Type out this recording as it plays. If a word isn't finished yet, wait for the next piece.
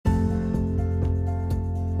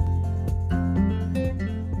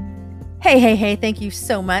Hey, thank you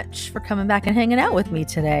so much for coming back and hanging out with me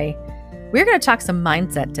today. We're going to talk some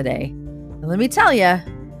mindset today. And let me tell you,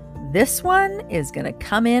 this one is going to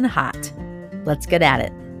come in hot. Let's get at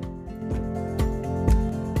it.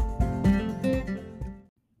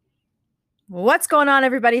 What's going on,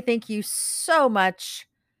 everybody? Thank you so much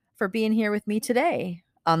for being here with me today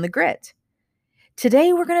on The Grit.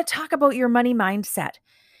 Today, we're going to talk about your money mindset.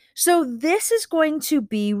 So this is going to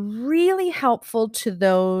be really helpful to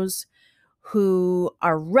those who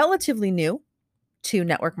are relatively new to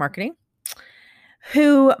network marketing,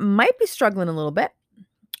 who might be struggling a little bit.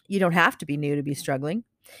 You don't have to be new to be struggling.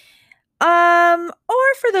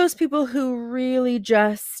 Or for those people who really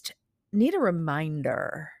just need a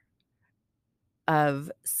reminder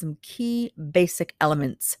of some key basic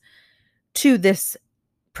elements to this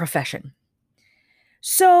profession.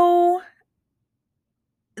 So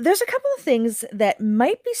there's a couple of things that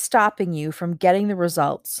might be stopping you from getting the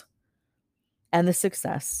results and the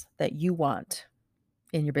success that you want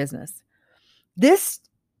in your business. This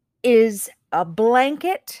is a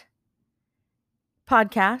blanket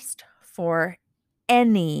podcast for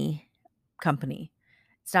any company.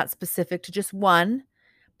 It's not specific to just one,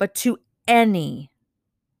 but to any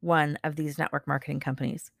one of these network marketing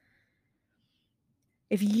companies.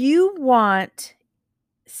 If you want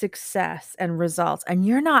success and results and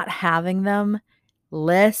you're not having them,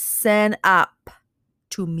 listen up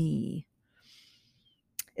to me.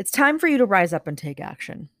 It's time for you to rise up and take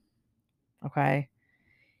action. Okay?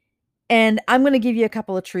 And I'm going to give you a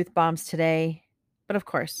couple of truth bombs today, but of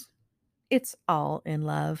course, it's all in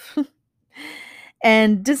love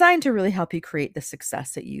and designed to really help you create the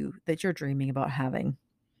success that you're dreaming about having.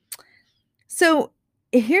 So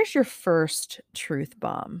here's your first truth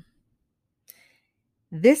bomb.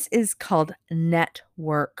 This is called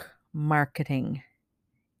network marketing,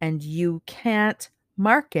 and you can't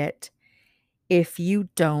market if you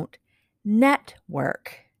don't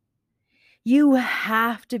network. You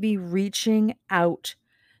have to be reaching out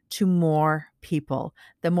to more people.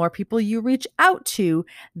 The more people you reach out to,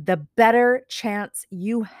 the better chance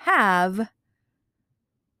you have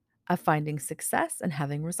of finding success and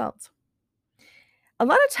having results. A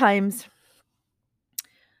lot of times,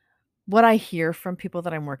 what I hear from people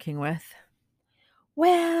that I'm working with,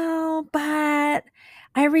 well, but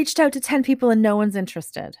I reached out to 10 people and no one's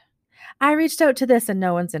interested. I reached out to this and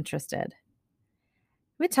no one's interested.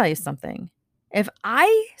 Let me tell you something. If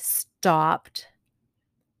I stopped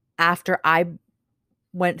after I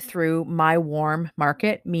went through my warm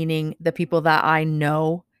market, meaning the people that I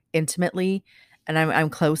know intimately and I'm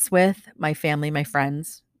close with, my family, my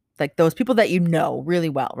friends, like those people that you know really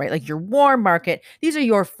well, right? Like your warm market, these are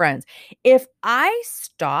your friends. If I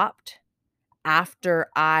stopped after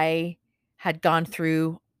I had gone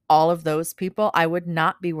through all of those people, I would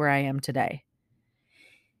not be where I am today.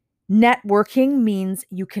 Networking means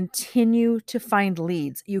you continue to find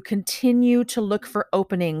leads. You continue to look for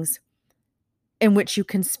openings in which you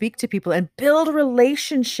can speak to people and build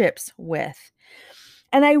relationships with.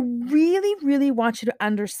 And I really, really want you to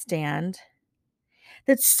understand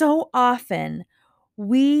that so often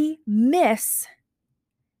we miss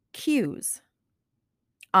cues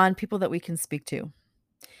on people that we can speak to.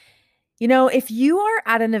 You know, if you are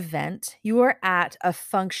at an event, you are at a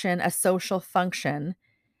function, a social function,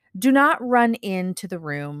 do not run into the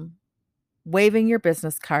room waving your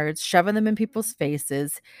business cards, shoving them in people's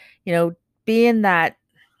faces, being that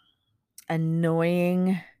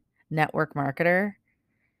annoying network marketer,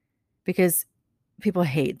 because people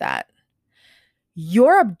hate that.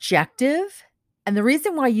 Your objective and the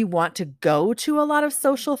reason why you want to go to a lot of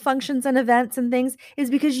social functions and events and things is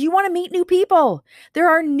because you want to meet new people. There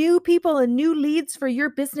are new people and new leads for your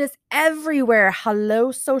business everywhere.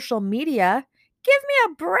 Hello, social media. Give me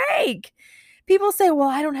a break. People say, well,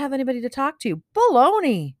 I don't have anybody to talk to.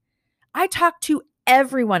 Baloney. I talk to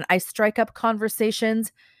everyone. I strike up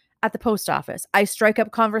conversations at the post office. I strike up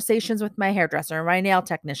conversations with my hairdresser, my nail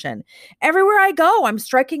technician. Everywhere I go, I'm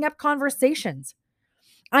striking up conversations.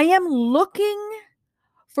 I am looking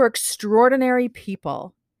for extraordinary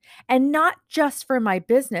people, and not just for my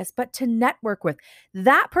business, but to network with.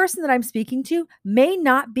 That person that I'm speaking to may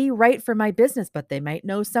not be right for my business, but they might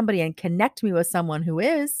know somebody and connect me with someone who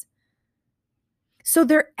is. So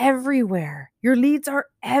they're everywhere. Your leads are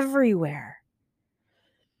everywhere.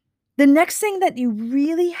 The next thing that you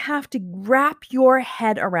really have to wrap your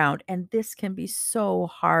head around, and this can be so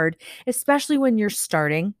hard, especially when you're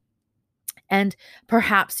starting, and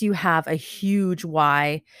perhaps you have a huge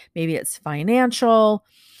why. Maybe it's financial.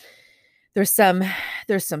 There's some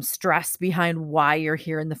stress behind why you're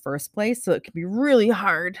here in the first place. So it can be really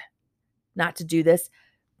hard not to do this.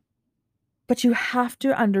 But you have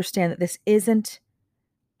to understand that this isn't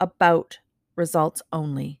about results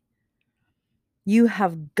only. You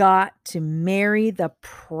have got to marry the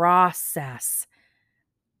process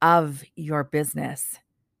of your business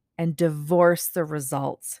and divorce the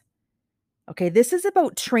results. Okay, this is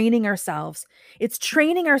about training ourselves. It's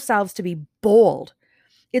training ourselves to be bold.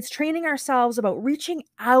 It's training ourselves about reaching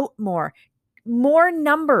out more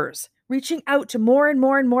numbers, reaching out to more and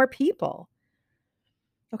more and more people.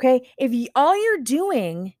 Okay, if all you're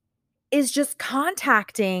doing is just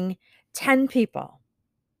contacting 10 people,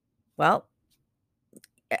 well,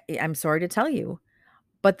 I'm sorry to tell you,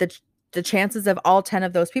 but the chances of all 10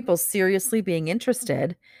 of those people seriously being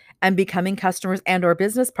interested and becoming customers and or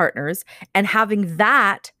business partners and having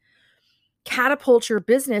that catapult your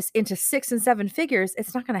business into 6 and 7 figures,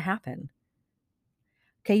 it's not going to happen.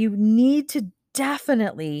 Okay, you need to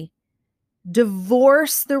definitely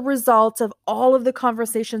divorce the results of all of the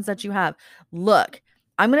conversations that you have. Look,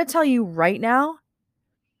 I'm going to tell you right now,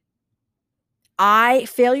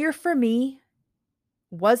 failure for me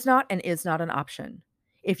was not and is not an option.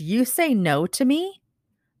 If you say no to me,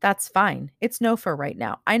 that's fine. It's no for right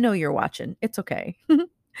now. I know you're watching. It's okay.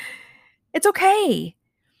 It's okay.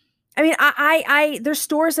 I mean, there's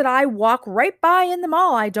stores that I walk right by in the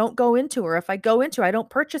mall. I don't go into, or if I go into, I don't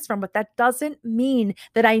purchase from, but that doesn't mean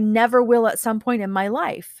that I never will at some point in my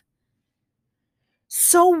life.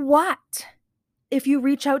 So what if you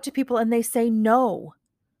reach out to people and they say no?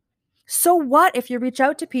 So what if you reach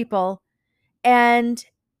out to people and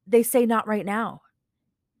they say not right now?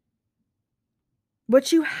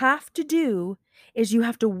 What you have to do is you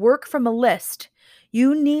have to work from a list.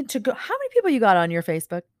 You need to go. How many people you got on your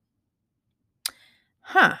Facebook?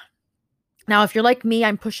 Huh. Now, if you're like me,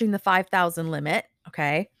 I'm pushing the 5,000 limit.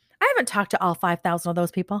 Okay. I haven't talked to all 5,000 of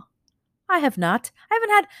those people. I have not.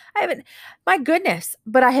 My goodness,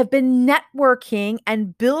 but I have been networking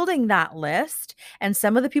and building that list. And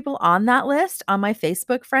some of the people on that list, on my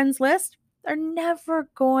Facebook friends list, are never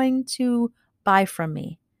going to buy from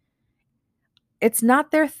me. It's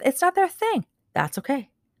not their thing. That's okay.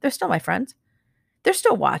 They're still my friends. They're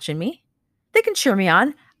still watching me. They can cheer me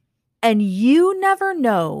on. And you never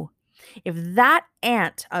know if that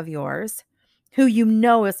aunt of yours, who you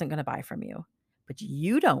know isn't going to buy from you, but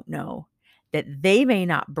you don't know that they may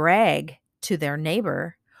not brag to their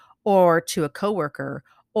neighbor or to a coworker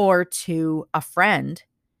or to a friend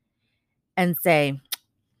and say,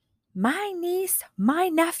 my niece, my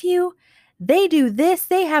nephew, they do this,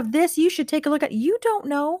 they have this, you should take a look at. You don't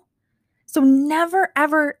know. So never,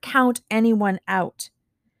 ever count anyone out.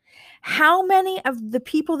 How many of the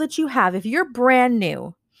people that you have, if you're brand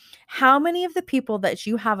new, how many of the people that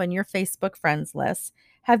you have on your Facebook friends list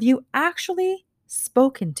have you actually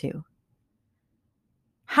spoken to?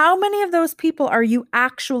 How many of those people are you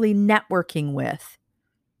actually networking with?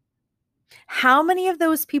 How many of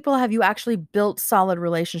those people have you actually built solid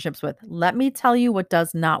relationships with? Let me tell you what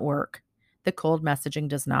does not work. The cold messaging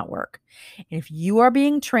does not work. And if you are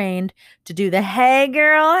being trained to do the hey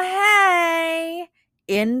girl, hey,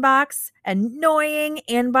 annoying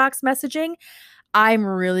inbox messaging, I'm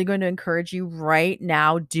really going to encourage you right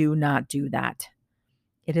now, do not do that.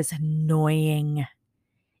 It is annoying.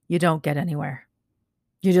 You don't get anywhere.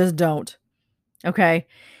 You just don't. Okay.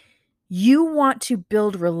 You want to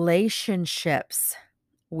build relationships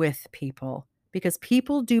with people because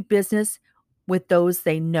people do business with those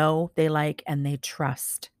they know, they like, and they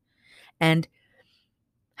trust. And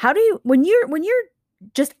how do you, when you're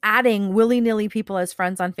just adding willy-nilly people as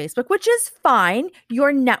friends on Facebook, which is fine,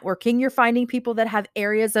 you're networking, you're finding people that have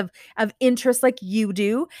areas of interest like you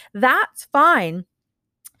do, that's fine.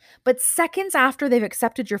 But seconds after they've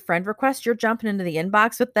accepted your friend request, you're jumping into the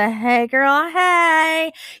inbox with the hey girl,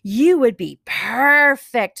 hey, you would be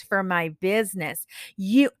perfect for my business.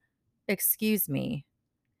 Excuse me.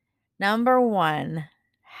 Number one,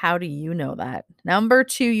 how do you know that? Number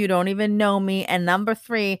two, you don't even know me. And number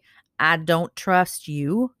three, I don't trust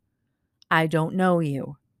you. I don't know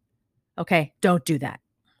you. Okay, don't do that.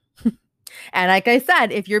 And like I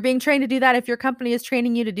said, if you're being trained to do that, if your company is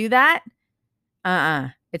training you to do that,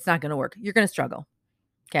 it's not going to work. You're going to struggle.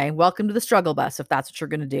 Okay, welcome to the struggle bus if that's what you're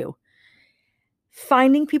going to do.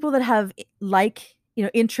 Finding people that have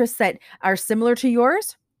interests that are similar to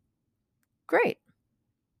yours, great.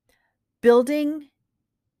 Building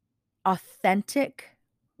authentic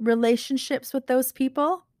relationships with those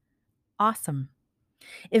people, awesome.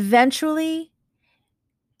 Eventually,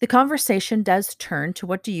 the conversation does turn to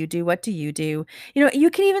what do you do? What do you do?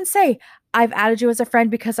 You can even say, I've added you as a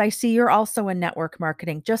friend because I see you're also in network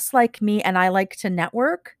marketing, just like me, and I like to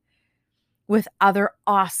network with other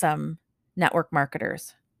awesome network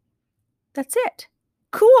marketers. That's it.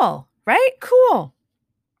 Cool, right? Cool.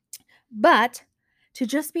 But to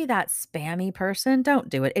just be that spammy person, don't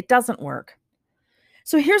do it. It doesn't work.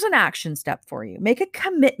 So here's an action step for you. Make a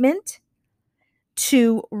commitment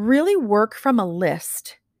to really work from a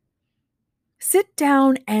list. Sit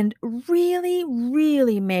down and really,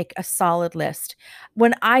 really make a solid list.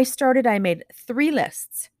 When I started, I made 3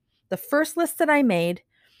 lists. The first list that I made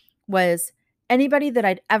was anybody that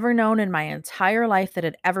I'd ever known in my entire life that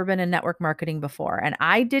had ever been in network marketing before. And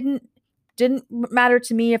I didn't matter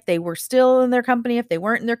to me if they were still in their company, if they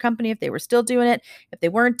weren't in their company, if they were still doing it, if they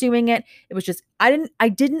weren't doing it. It was just I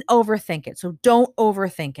didn't overthink it. So don't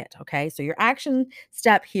overthink it, okay? So your action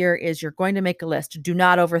step here is you're going to make a list. Do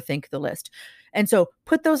not overthink the list. And so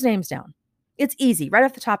put those names down. It's easy, right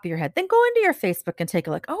off the top of your head. Then go into your Facebook and take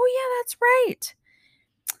a look. Oh yeah, that's right.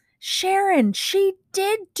 Sharon, she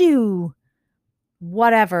did do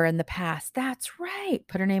whatever in the past. That's right.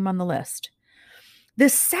 Put her name on the list. The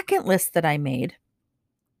second list that I made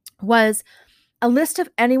was a list of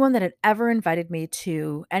anyone that had ever invited me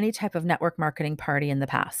to any type of network marketing party in the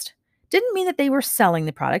past. Didn't mean that they were selling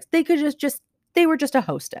the products. They could just they were just a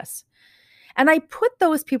hostess. And I put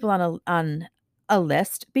those people on a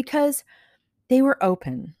list because they were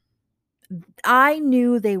open. I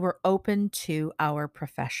knew they were open to our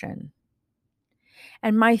profession.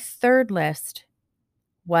 And my third list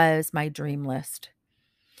was my dream list.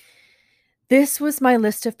 This was my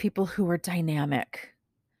list of people who are dynamic,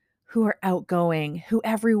 who are outgoing, who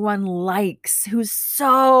everyone likes, who's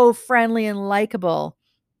so friendly and likable.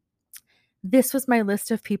 This was my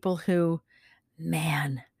list of people who,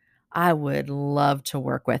 man, I would love to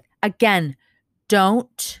work with. Again,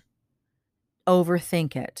 don't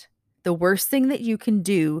overthink it. The worst thing that you can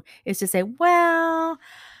do is to say, well,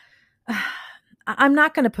 I'm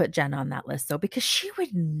not going to put Jen on that list though, because she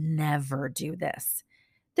would never do this.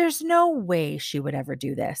 There's no way she would ever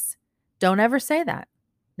do this. Don't ever say that.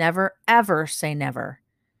 Never, ever say never.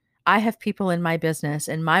 I have people in my business,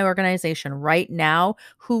 in my organization right now,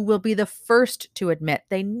 who will be the first to admit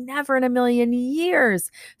they never in a million years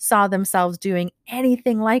saw themselves doing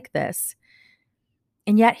anything like this.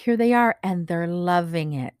 And yet here they are, and they're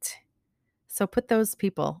loving it. So put those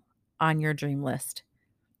people on your dream list.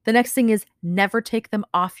 The next thing is never take them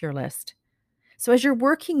off your list. So as you're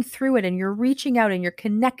working through it and you're reaching out and you're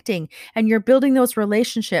connecting and you're building those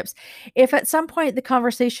relationships, if at some point the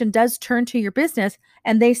conversation does turn to your business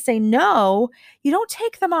and they say no, you don't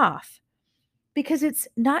take them off, because it's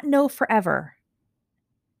not no forever.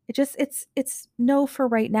 It's no for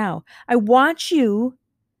right now. I want you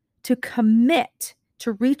to commit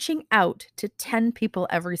to reaching out to 10 people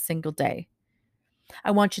every single day. I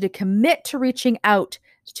want you to commit to reaching out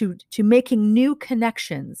to making new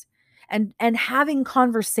connections and having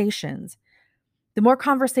conversations. The more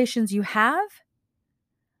conversations you have,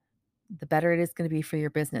 the better it is going to be for your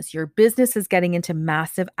business. Your business is getting into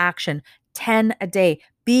massive action. 10 a day.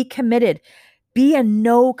 Be committed. Be a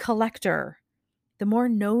no collector. The more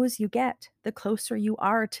no's you get, the closer you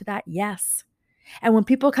are to that yes. And when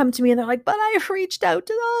people come to me and they're like, but I've reached out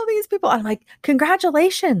to all these people, I'm like,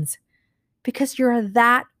 congratulations, because you're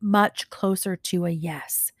that much closer to a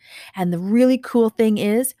yes. And the really cool thing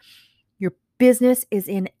is your business is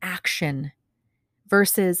in action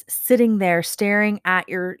versus sitting there staring at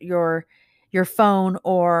your phone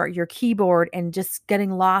or your keyboard and just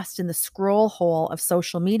getting lost in the scroll hole of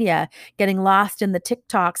social media, getting lost in the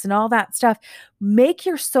TikToks and all that stuff. Make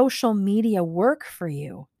your social media work for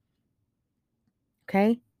you.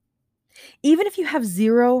 Okay? Even if you have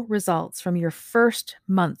 0 results from your first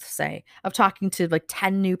month, say, of talking to like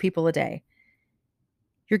 10 new people a day,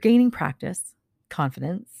 you're gaining practice,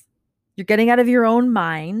 confidence, you're getting out of your own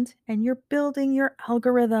mind, and you're building your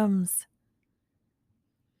algorithms.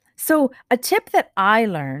 So a tip that I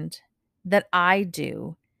learned that I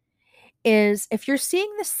do is if you're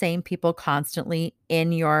seeing the same people constantly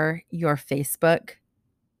in your Facebook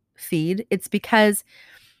feed, it's because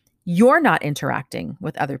you're not interacting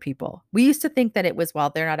with other people. We used to think that it was,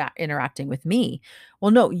 well, they're not interacting with me.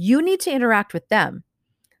 Well, no, you need to interact with them.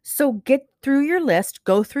 So get through your list,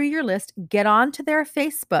 go through your list, get onto their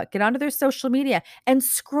Facebook, get onto their social media, and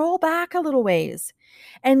scroll back a little ways.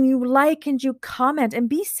 And you like and you comment and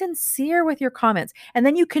be sincere with your comments. And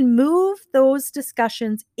then you can move those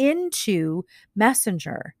discussions into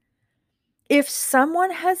Messenger. If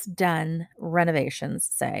someone has done renovations,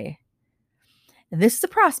 say, and this is a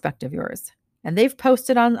prospect of yours, and they've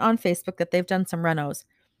posted on Facebook that they've done some renos,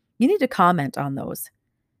 you need to comment on those.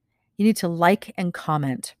 You need to like and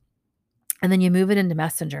comment. And then you move it into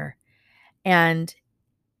Messenger and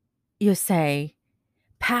you say,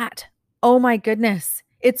 Pat, oh my goodness,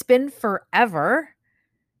 It's been forever.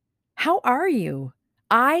 How are you?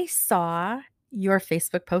 I saw your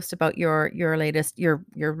Facebook post about your latest your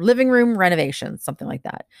living room renovation, something like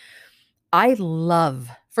that.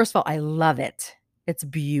 First of all, I love it. It's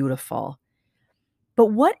beautiful. But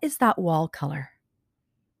what is that wall color?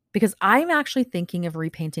 Because I'm actually thinking of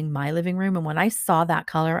repainting my living room. And when I saw that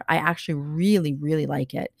color, I actually really, really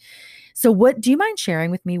like it. So what do you mind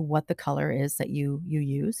sharing with me what the color is that you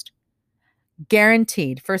used?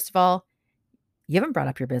 Guaranteed. First of all, you haven't brought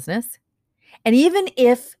up your business. And even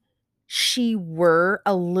if she were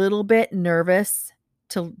a little bit nervous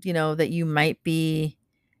to, that you might be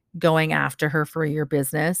going after her for your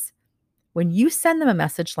business, when you send them a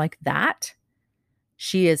message like that,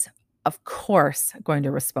 she is, of course, going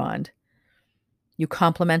to respond. You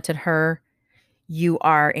complimented her, you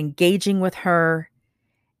are engaging with her,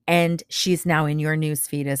 and she's now in your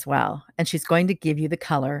newsfeed as well. And she's going to give you the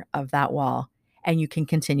color of that wall, and you can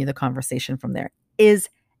continue the conversation from there. Is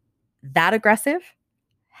that aggressive?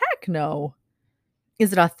 Heck no.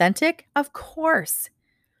 Is it authentic? Of course.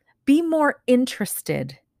 Be more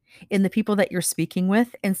interested in the people that you're speaking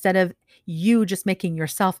with instead of you just making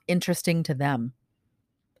yourself interesting to them.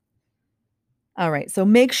 All right. So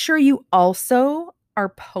make sure you also are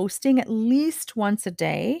posting at least once a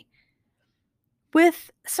day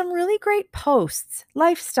with some really great posts,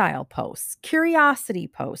 lifestyle posts, curiosity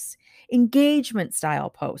posts, engagement style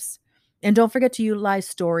posts. And don't forget to utilize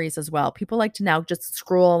stories as well. People like to now just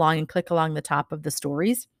scroll along and click along the top of the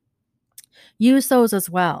stories. Use those as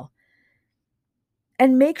well.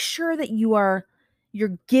 And make sure that you're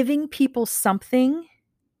giving people something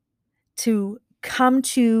to come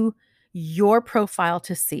to your profile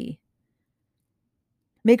to see.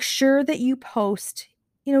 Make sure that you post,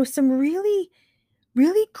 some really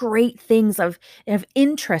really great things of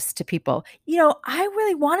interest to people. I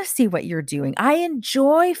really want to see what you're doing. I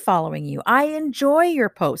enjoy following you. I enjoy your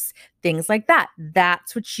posts, things like that.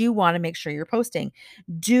 That's what you want to make sure you're posting.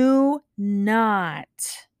 Do not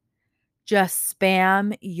just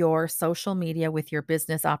spam your social media with your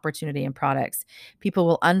business opportunity and products. People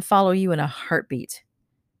will unfollow you in a heartbeat.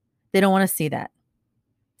 They don't want to see that.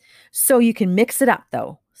 So you can mix it up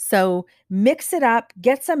though. So mix it up,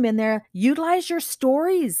 get some in there, utilize your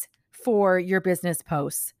stories for your business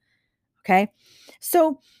posts. Okay.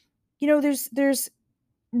 So, there's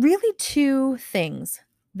really two things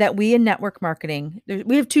that we in network marketing,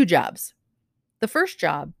 we have two jobs. The first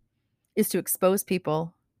job is to expose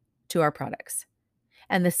people to our products.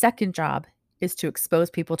 And the second job is to expose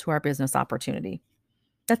people to our business opportunity.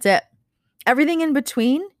 That's it. Everything in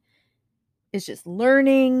between is just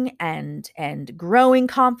learning and growing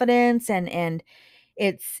confidence, and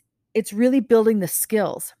it's really building the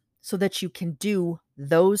skills so that you can do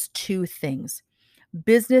those two things.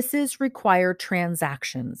 Businesses require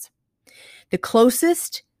transactions. The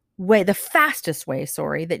fastest way,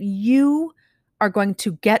 that you are going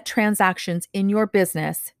to get transactions in your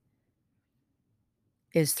business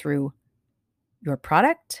is through your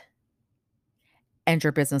product and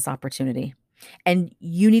your business opportunity. And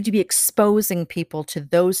you need to be exposing people to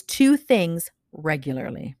those two things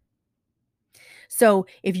regularly. So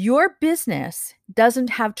if your business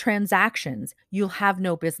doesn't have transactions, you'll have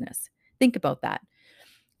no business. Think about that.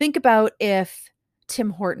 Think about if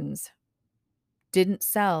Tim Hortons didn't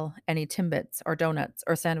sell any Timbits or donuts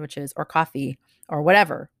or sandwiches or coffee or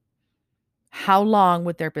whatever. How long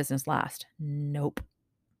would their business last? Nope.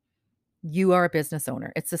 You are a business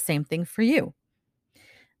owner. It's the same thing for you.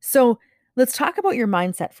 So let's talk about your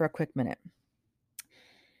mindset for a quick minute.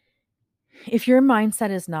 If your mindset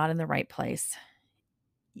is not in the right place,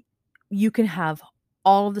 you can have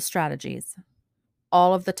all of the strategies,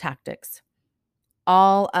 all of the tactics,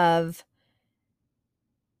 all of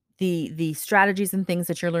the strategies and things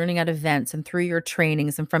that you're learning at events and through your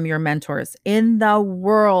trainings and from your mentors in the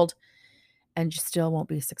world, and you still won't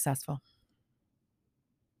be successful.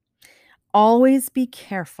 Always be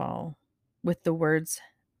careful with the words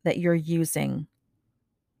that you're using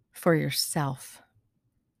for yourself.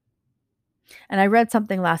 And I read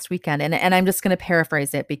something last weekend, and I'm just going to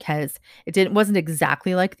paraphrase it because wasn't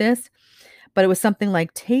exactly like this, but it was something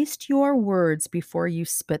like, taste your words before you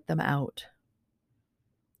spit them out.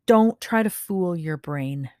 Don't try to fool your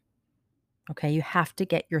brain. Okay, you have to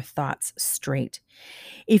get your thoughts straight.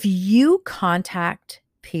 If you contact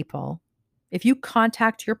people, if you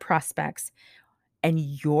contact your prospects and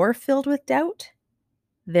you're filled with doubt,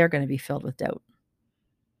 they're going to be filled with doubt.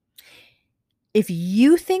 If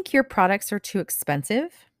you think your products are too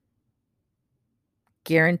expensive,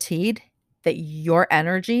 guaranteed that your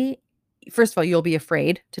energy, first of all, you'll be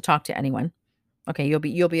afraid to talk to anyone. Okay, you'll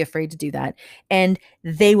be afraid to do that. And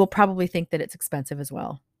they will probably think that it's expensive as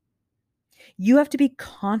well. You have to be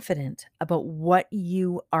confident about what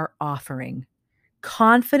you are offering.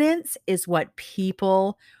 Confidence is what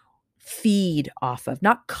people feed off of,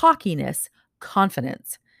 not cockiness,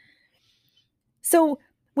 confidence. So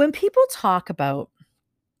when people talk about,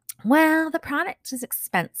 well, the product is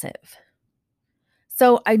expensive.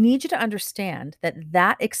 So I need you to understand that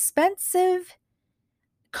that expensive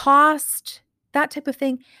cost, that type of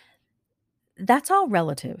thing, that's all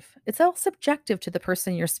relative. It's all subjective to the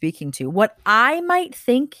person you're speaking to. What I might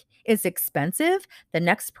think is expensive, the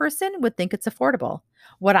next person would think it's affordable.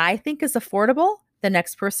 What I think is affordable, the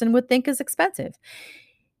next person would think is expensive.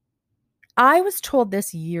 I was told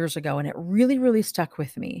this years ago and it really, really stuck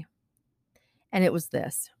with me. And it was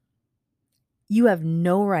this: you have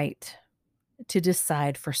no right to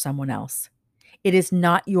decide for someone else. It is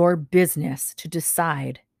not your business to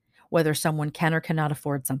decide whether someone can or cannot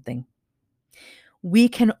afford something. We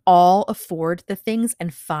can all afford the things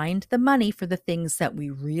and find the money for the things that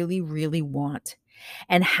we really, really want.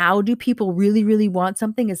 And how do people really, really want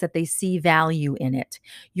something? Is that they see value in it.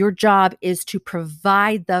 Your job is to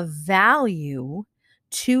provide the value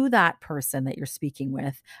to that person that you're speaking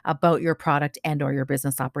with about your product and or your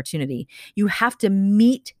business opportunity. You have to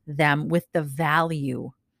meet them with the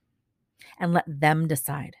value and let them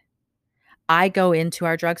decide. I go into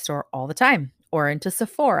our drugstore all the time, or into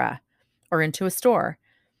Sephora, or into a store,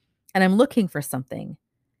 and I'm looking for something.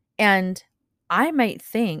 And I might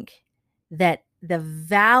think that the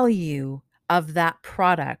value of that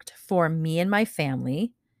product for me and my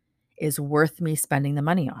family is worth me spending the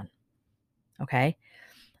money on. Okay.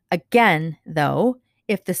 Again, though,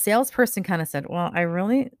 if the salesperson kind of said, well, I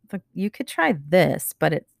really, you could try this,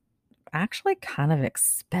 but it's actually kind of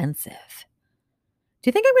expensive. Do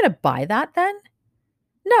you think I'm going to buy that then?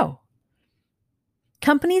 No.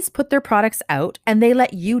 Companies put their products out and they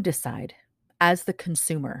let you decide as the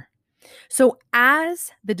consumer. So,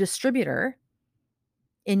 as the distributor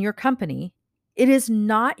in your company, it is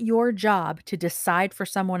not your job to decide for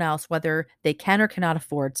someone else whether they can or cannot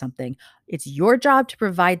afford something. It's your job to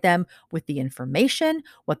provide them with the information,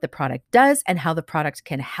 what the product does, and how the product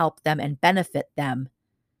can help them and benefit them.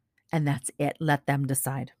 And that's it. Let them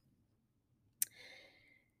decide.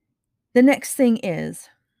 The next thing is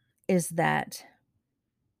that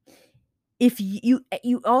if you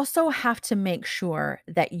also have to make sure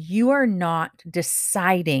that you are not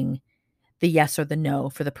deciding the yes or the no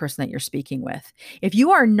for the person that you're speaking with. If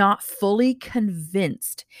you are not fully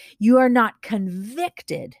convinced, you are not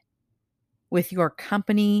convicted with your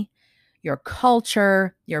company, your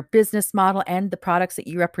culture, your business model, and the products that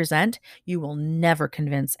you represent, you will never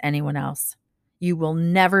convince anyone else. You will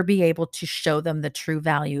never be able to show them the true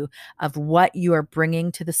value of what you are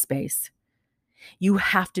bringing to the space. You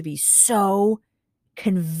have to be so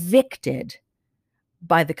convicted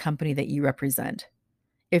by the company that you represent.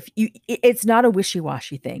 It's not a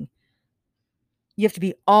wishy-washy thing. You have to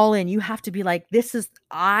be all in. You have to be like,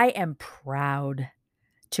 I am proud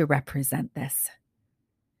to represent this.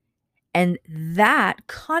 And that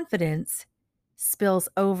confidence spills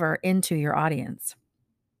over into your audience.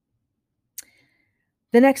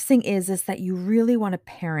 The next thing is that you really want to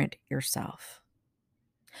parent yourself.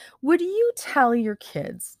 Would you tell your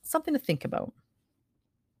kids something to think about?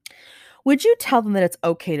 Would you tell them that it's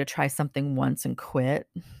okay to try something once and quit?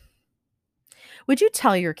 Would you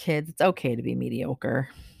tell your kids it's okay to be mediocre?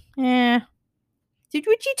 Would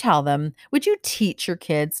you tell them? Would you teach your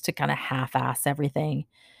kids to kind of half-ass everything?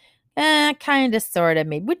 Kind of, sort of,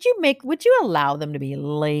 maybe. Would you allow them to be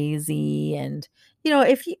lazy? And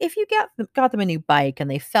if you got them a new bike and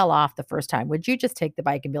they fell off the first time, would you just take the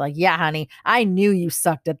bike and be like, yeah, honey, I knew you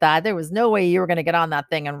sucked at that. There was no way you were going to get on that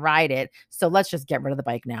thing and ride it. So let's just get rid of the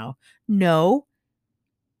bike now. No.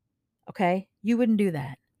 Okay. You wouldn't do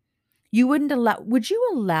that. Would you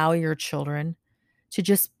allow your children to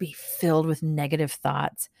just be filled with negative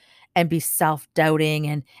thoughts and be self-doubting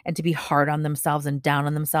and to be hard on themselves and down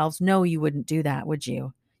on themselves? No, you wouldn't do that, would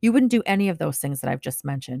you? You wouldn't do any of those things that I've just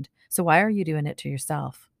mentioned. So why are you doing it to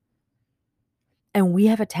yourself? And we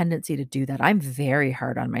have a tendency to do that. I'm very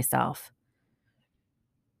hard on myself.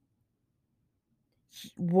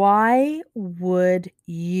 Why would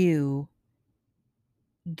you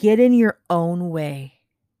get in your own way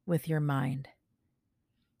with your mind?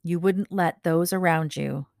 You wouldn't let those around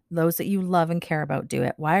you, those that you love and care about, do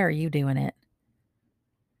it. Why are you doing it?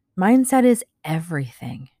 Mindset is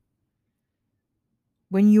everything.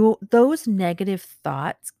 When those negative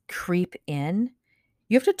thoughts creep in,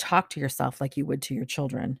 you have to talk to yourself like you would to your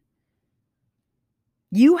children.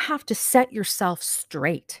 You have to set yourself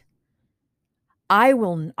straight.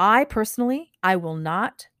 I personally will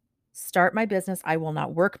not start my business. I will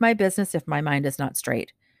not work my business if my mind is not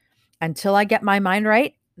straight. Until I get my mind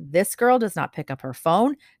right, this girl does not pick up her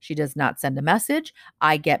phone. She does not send a message.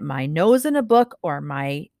 I get my nose in a book or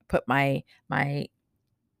put my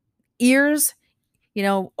ears,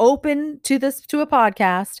 open to a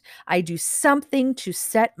podcast. I do something to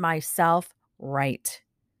set myself right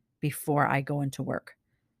before I go into work.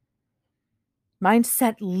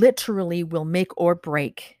 Mindset literally will make or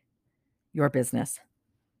break your business.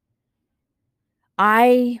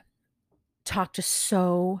 I talk to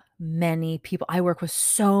so many people. I work with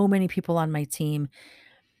so many people on my team,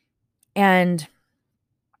 and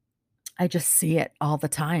I just see it all the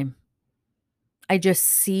time. I just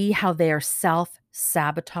see how they are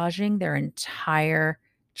self-sabotaging their entire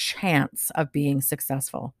chance of being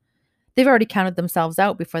successful. They've already counted themselves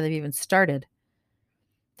out before they've even started.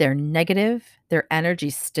 They're negative. Their energy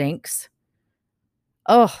stinks.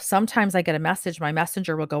 Oh, sometimes I get a message, my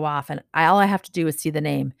messenger will go off, and all I have to do is see the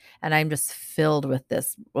name, and I'm just filled with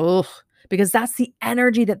this, because that's the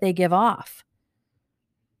energy that they give off.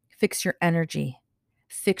 Fix your energy.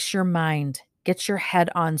 Fix your mind. Get your head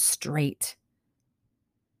on straight.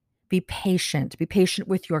 Be patient. Be patient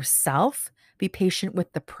with yourself. Be patient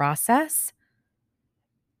with the process.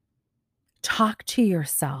 Talk to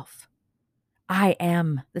yourself. I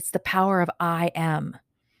am. That's the power of I am.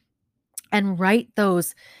 And write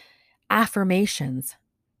those affirmations.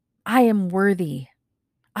 I am worthy.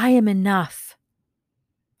 I am enough.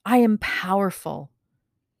 I am powerful.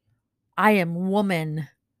 I am woman.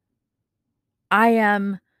 I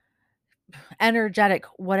am energetic.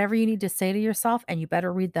 Whatever you need to say to yourself, and you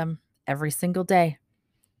better read them every single day.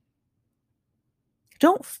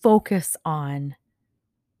 Don't focus on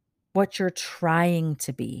what you're trying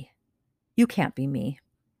to be. You can't be me.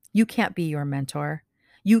 You can't be your mentor.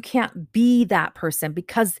 You can't be that person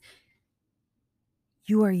because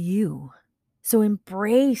you are you. So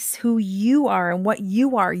embrace who you are and what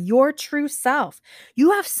you are, your true self.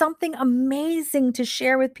 You have something amazing to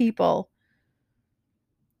share with people.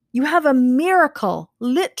 You have a miracle,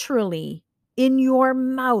 literally, in your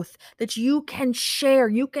mouth that you can share.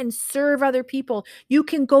 You can serve other people. You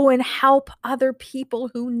can go and help other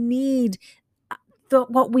people who need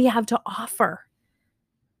what we have to offer.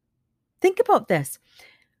 Think about this.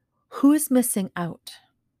 Who's missing out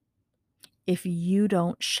if you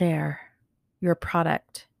don't share your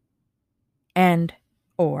product and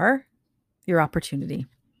or your opportunity?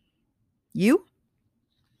 You?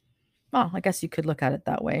 Well, I guess you could look at it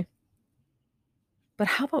that way. But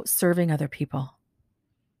how about serving other people?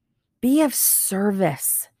 Be of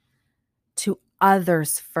service to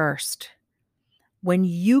others first. When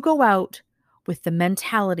you go out with the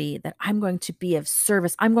mentality that I'm going to be of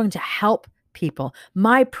service, I'm going to help people,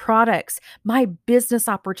 my products, my business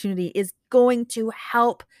opportunity is going to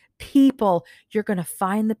help people, you're going to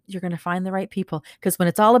find the right people, because when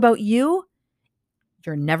it's all about you,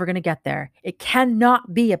 you're never going to get there. It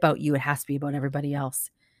cannot be about you. It has to be about everybody else.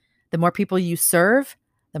 The more people you serve,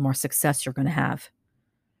 the more success you're going to have.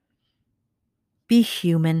 Be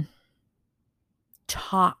human.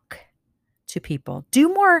 Talk to people. Do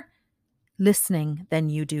more listening than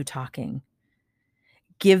you do talking.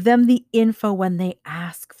 Give them the info when they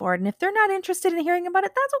ask for it. And if they're not interested in hearing about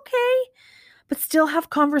it, that's okay. But still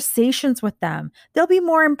have conversations with them. They'll be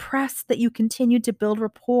more impressed that you continue to build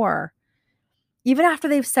rapport. Even after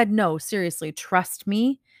they've said no, seriously, trust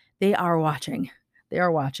me, they are watching. They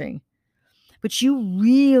are watching. But you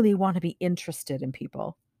really want to be interested in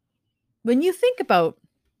people. When you think about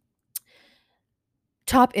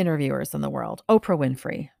top interviewers in the world, Oprah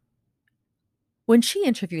Winfrey, when she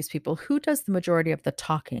interviews people, who does the majority of the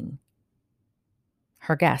talking?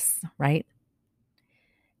 Her guests, right?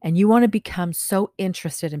 And you want to become so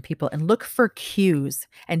interested in people and look for cues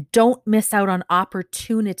and don't miss out on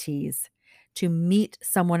opportunities to meet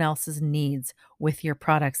someone else's needs with your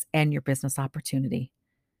products and your business opportunity.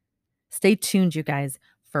 Stay tuned, you guys,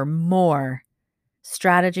 for more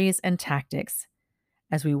strategies and tactics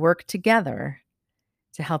as we work together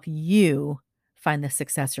to help you find the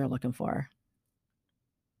success you're looking for.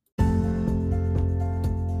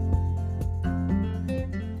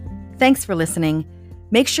 Thanks for listening.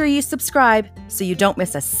 Make sure you subscribe so you don't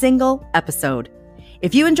miss a single episode.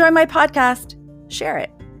 If you enjoy my podcast, share it,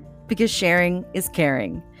 because sharing is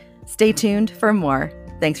caring. Stay tuned for more.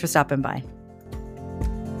 Thanks for stopping by.